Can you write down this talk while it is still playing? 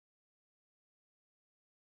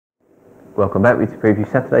Welcome back. We preview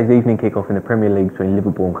Saturday's evening kick-off in the Premier League between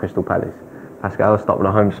Liverpool and Crystal Palace. Pascal, I'll start with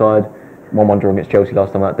the home side. 1-1 draw against Chelsea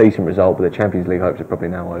last time out. Decent result, but the Champions League hopes are probably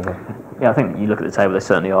now over. Yeah, I think you look at the table, they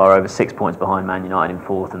certainly are over 6 points behind Man United in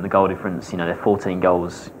fourth, and the goal difference, they're 14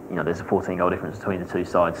 goals, there's a 14 goal difference between the two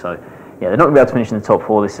sides. So, yeah, they're not going to be able to finish in the top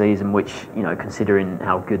four this season, which, considering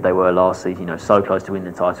how good they were last season, so close to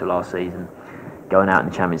winning the title last season, going out in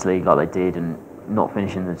the Champions League like they did and not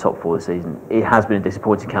finishing in the top four this season. It has been a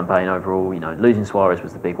disappointing campaign overall. Losing Suarez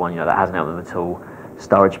was the big one, that hasn't helped them at all.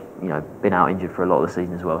 Sturridge, been out injured for a lot of the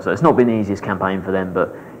season as well. So it's not been the easiest campaign for them, but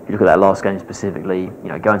if you look at that last game specifically,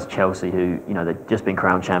 going to Chelsea, who, they've just been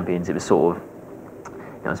crowned champions, it was sort of,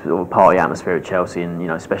 a party atmosphere at Chelsea, and,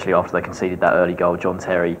 especially after they conceded that early goal, John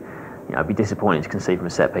Terry, it'd be disappointing to concede from a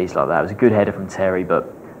set piece like that. It was a good header from Terry,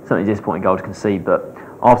 but certainly a disappointing goal to concede. But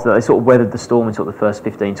after that, they sort of weathered the storm in sort of the first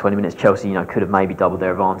 15-20 minutes. Chelsea, could have maybe doubled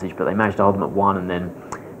their advantage, but they managed to hold them at 1, and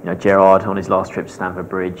then, Gerrard on his last trip to Stamford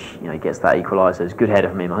Bridge, he gets that equaliser. It's a good header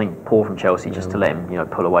from him. I think poor from Chelsea just to let him,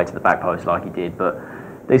 pull away to the back post like he did. But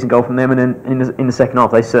decent goal from them. And then in the second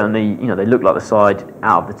half, they certainly, they looked like the side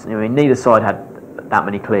out of the. Neither side had that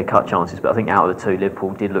many clear-cut chances, but I think out of the two,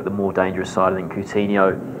 Liverpool did look the more dangerous side. I think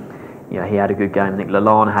Coutinho, he had a good game. I think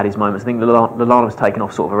Lallana had his moments. I think Lallana was taken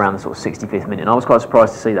off sort of around the sort of 65th minute, and I was quite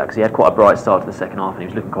surprised to see that because he had quite a bright start to the second half and he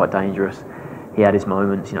was looking quite dangerous. He had his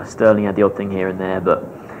moments. Sterling had the odd thing here and there, but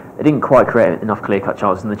they didn't quite create enough clear-cut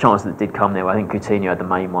chances. And the chances that did come there, I think Coutinho had the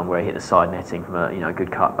main one where he hit the side netting from a good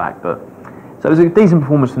cutback. But so it was a decent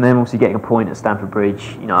performance from them. Obviously, getting a point at Stamford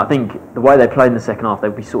Bridge. I think the way they played in the second half,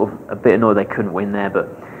 they'd be sort of a bit annoyed they couldn't win there.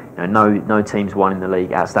 But no teams won in the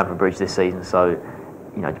league at Stamford Bridge this season, so.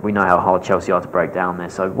 We know how hard Chelsea are to break down there.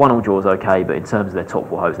 So 1-1 draw is okay, but in terms of their top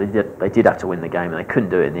four hopes, they did have to win the game and they couldn't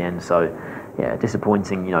do it in the end. So yeah,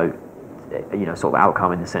 disappointing. Sort of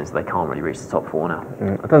outcome in the sense that they can't really reach the top four now.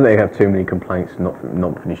 I don't think they have too many complaints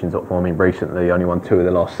not finishing top four. I mean, recently only won 2 of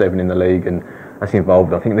the last 7 in the league, and that's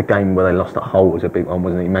involved. I think the game where they lost at Hull was a big one,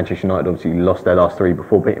 wasn't it? Manchester United obviously lost their last 3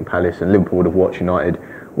 before beating Palace, and Liverpool would have watched United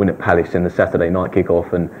win at Palace in the Saturday night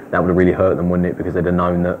kick-off, and that would have really hurt them, wouldn't it? Because they'd have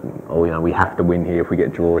known that, we have to win here. If we get a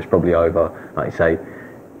draw, it's probably over. Like you say,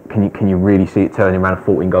 can you really see it turning around a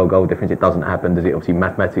 14-goal difference? It doesn't happen, does it? Obviously,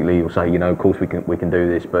 mathematically, you'll say, of course we can do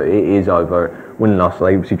this, but it is over. Winning last,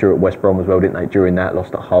 they obviously drew at West Brom as well, didn't they? During that,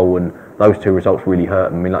 lost at Hull, and those 2 results really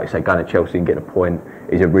hurt them. I mean, like you say, going to Chelsea and getting a point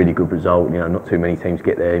is a really good result. Not too many teams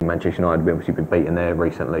get there. Manchester United have obviously been beaten there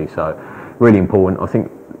recently, so really important. I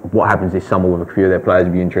think what happens this summer with a few of their players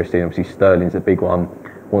will be interesting. Obviously, Sterling's a big one,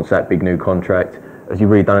 wants that big new contract. Has he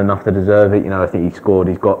really done enough to deserve it? I think he's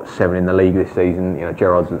got 7 in the league this season.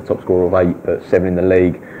 Gerrard's the top scorer of 8, but 7 in the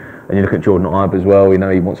league. And you look at Jordan Ibe as well,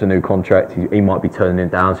 he wants a new contract. He might be turning him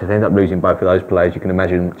down. So if they end up losing both of those players, you can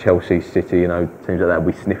imagine Chelsea, City, teams like that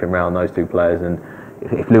will be sniffing around those 2 players. And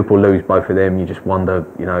if Liverpool lose both of them, you just wonder,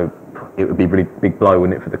 it would be a really big blow,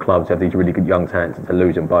 wouldn't it, for the clubs to have these really good young talents and to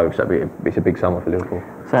lose them both. So it's a big summer for Liverpool.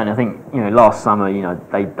 Certainly, I think last summer,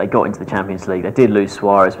 they got into the Champions League. They did lose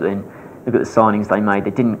Suarez, but then look at the signings they made.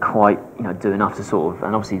 They didn't quite do enough to sort of,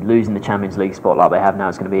 and obviously losing the Champions League spot like they have now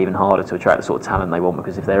is going to be even harder to attract the sort of talent they want,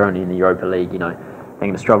 because if they're only in the Europa League, they're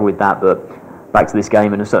going to struggle with that. But back to this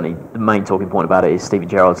game, and certainly the main talking point about it is Steven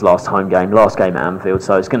Gerrard's last game at Anfield.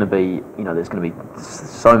 So it's going to be, there's going to be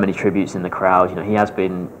so many tributes in the crowd. He has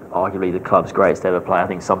been arguably the club's greatest ever player. I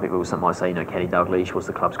think some people might say, Kenny Dalglish was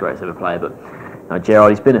the club's greatest ever player, but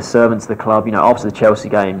Gerrard, he's been a servant to the club. After the Chelsea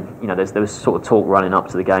game, there was sort of talk running up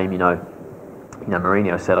to the game.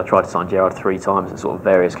 Mourinho said, I tried to sign Gerrard 3 times at sort of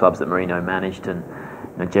various clubs that Mourinho managed, and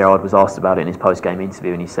Gerrard was asked about it in his post-game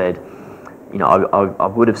interview, and he said, I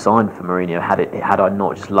would have signed for Mourinho had I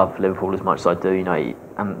not just loved Liverpool as much as I do,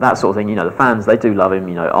 and that sort of thing. The fans, they do love him.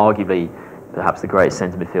 Arguably, perhaps the greatest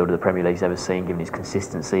centre midfielder the Premier League's ever seen, given his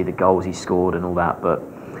consistency, the goals he scored, and all that. But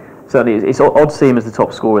certainly, it's odd to see him as the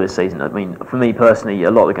top scorer this season. I mean, for me personally,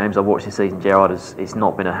 a lot of the games I've watched this season, Gerrard it's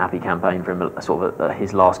not been a happy campaign for him. Sort of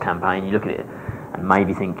his last campaign, you look at it and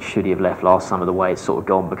maybe think, should he have left last summer the way it's sort of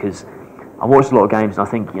gone? Because I watched a lot of games and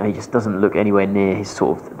I think he just doesn't look anywhere near his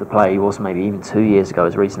sort of the player he was maybe even 2 years ago,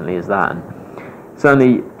 as recently as that. And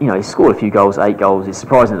certainly, he scored a few goals, 8 goals. It's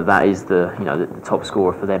surprising that is the top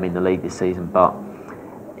scorer for them in the league this season, but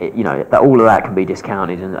that all of that can be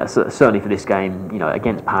discounted, and certainly for this game,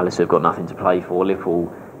 against Palace, who've got nothing to play for.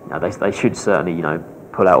 Liverpool, they should certainly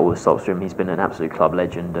pull out all the stops for him. He's been an absolute club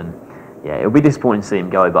legend, and yeah, it'll be disappointing to see him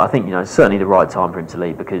go, but I think it's certainly the right time for him to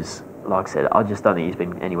leave, because like I said, I just don't think he's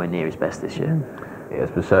been anywhere near his best this year. Yes,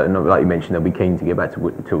 for certain. Like you mentioned, they'll be keen to get back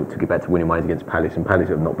to get back to winning ways against Palace, and Palace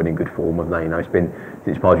have not been in good form, have they? You know, it's been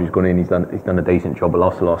since Pardew's gone in, he's done a decent job.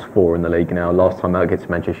 Lost the last 4 in the league now. Last time out against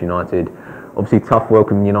Manchester United, obviously tough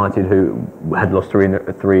welcome United, who had lost three in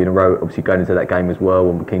a row. Obviously going into that game as well,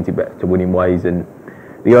 and were keen to get back to winning ways. And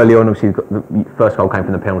the early on, obviously, the first goal came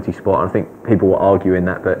from the penalty spot. And I think people were arguing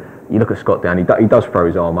that, but you look at Scott down, he does throw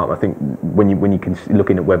his arm up. I think when you can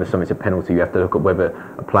looking at whether something's a penalty, you have to look at whether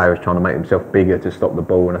a player is trying to make himself bigger to stop the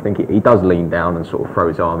ball. And I think he does lean down and sort of throw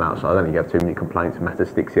his arm out. So I don't think you have too many complaints. Mata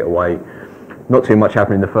sticks it away. Not too much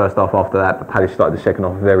happened in the first half after that, but Palace started the second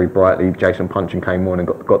half very brightly. Jason Punchin came on and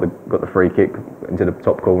got the free kick into the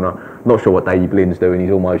top corner. Not sure what Davey Blinn's doing.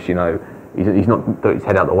 He's almost, he's not got his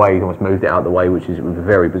head out the way. He's almost moved it out the way, which is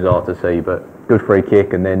very bizarre to see. But good free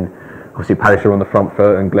kick, and then obviously Palace are on the front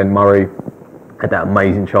foot, and Glenn Murray had that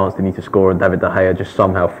amazing chance to need to score, and David De Gea just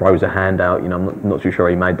somehow throws a hand out. I'm not too sure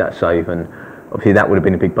he made that save, and obviously that would have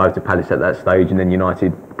been a big blow to Palace at that stage. And then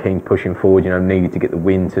United keen pushing forward, needed to get the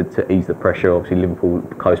win to ease the pressure. Obviously Liverpool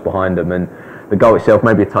close behind them, and the goal itself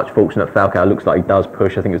maybe a touch fortunate. Falcao looks like he does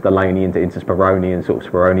push. I think it was Delaney into Speroni, and sort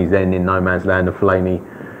of Speroni's then in no man's land, and Fellaini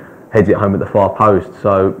heads it home at the far post.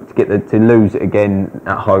 So to lose it again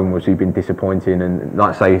at home was been disappointing, and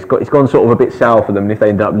like I say, it's gone sort of a bit sour for them. And if they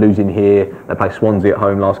end up losing here, they play Swansea at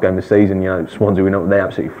home last game of the season. Swansea, we know they're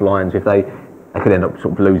absolutely flying. So if they could end up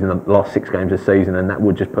sort of losing the last 6 games of the season, and that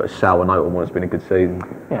would just put a sour note on what's been a good season.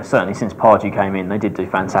 Yeah, certainly since Pardew came in, they did do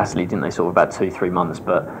fantastically, didn't they? Sort of about 2-3 months,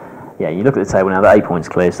 but yeah, you look at the table now, they're 8 points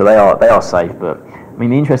clear, so they are safe. But I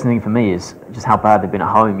mean, the interesting thing for me is just how bad they've been at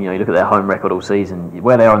home. You look at their home record all season,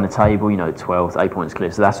 where they are on the table. 12th, 8 points clear,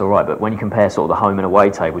 so that's all right. But when you compare sort of the home and away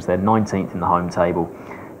tables, they're 19th in the home table.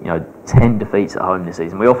 10 defeats at home this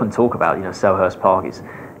season. We often talk about Selhurst Park is.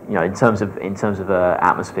 In terms of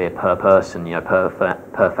atmosphere per person,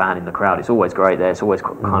 per fan in the crowd, it's always great there. It's always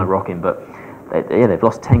kind of rocking. But they've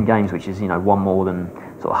lost 10 games, which is one more than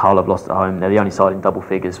sort of Hull have lost at home. They're the only side in double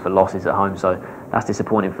figures for losses at home, so that's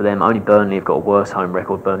disappointing for them. Only Burnley have got a worse home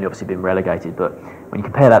record. Burnley obviously been relegated, but when you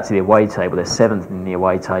compare that to the away table, they're 7th in the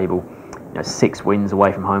away table. 6 wins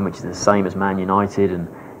away from home, which is the same as Man United,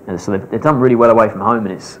 and so they've done really well away from home,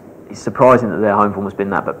 and it's surprising that their home form has been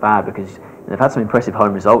that bad because. They've had some impressive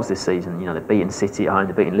home results this season. They've beaten City at home,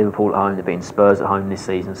 they've beaten Liverpool at home, they've beaten Spurs at home this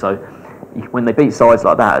season. So when they beat sides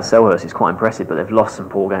like that at Selhurst, it's quite impressive. But they've lost some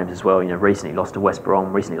poor games as well. Recently lost to West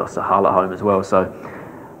Brom, recently lost to Hull at home as well. So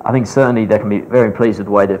I think certainly they can be very pleased with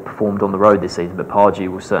the way they've performed on the road this season. But Pardew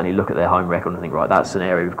will certainly look at their home record and think, right, that's an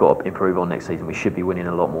area we've got to improve on next season. We should be winning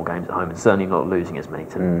a lot more games at home, and certainly not losing as many.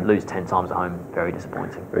 To lose 10 times at home, very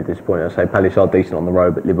disappointing. Very disappointing. I say Palace are decent on the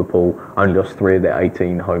road, but Liverpool only lost 3 of their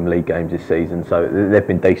 18 home league games this season, so they've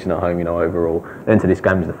been decent at home, overall. Into this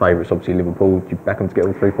game as the favourites, obviously Liverpool. Do you back them to get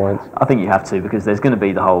all 3 points? I think you have to, because there's going to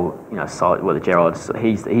be the whole, side. Well, the Gerrard's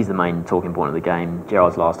he's the main talking point of the game.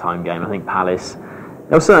 Gerrard's last home game. I think Palace.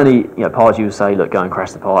 They'll certainly, Pardew will say, look, go and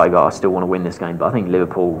crash the party, but I still want to win this game. But I think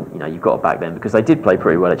Liverpool, you've got to back them because they did play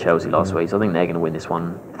pretty well at Chelsea last week. So I think they're going to win this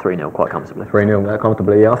one 3-0 quite comfortably. 3-0 that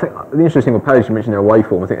comfortably, yeah. I think the interesting thing with Palace, you mentioned their away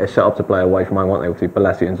form. I think they're set up to play away from home, aren't they? Obviously,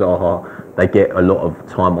 Balassi and Zaha, they get a lot of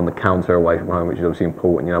time on the counter away from home, which is obviously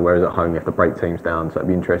important, whereas at home you have to break teams down. So it'd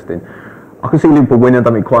be interesting. I can see Liverpool winning. I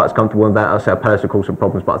don't think quite as comfortable with that. I'll say Palace will cause some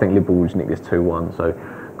problems, but I think Liverpool will just nick this 2-1. So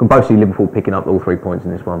you can both see Liverpool picking up all 3 points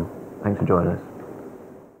in this one. Thanks for joining us.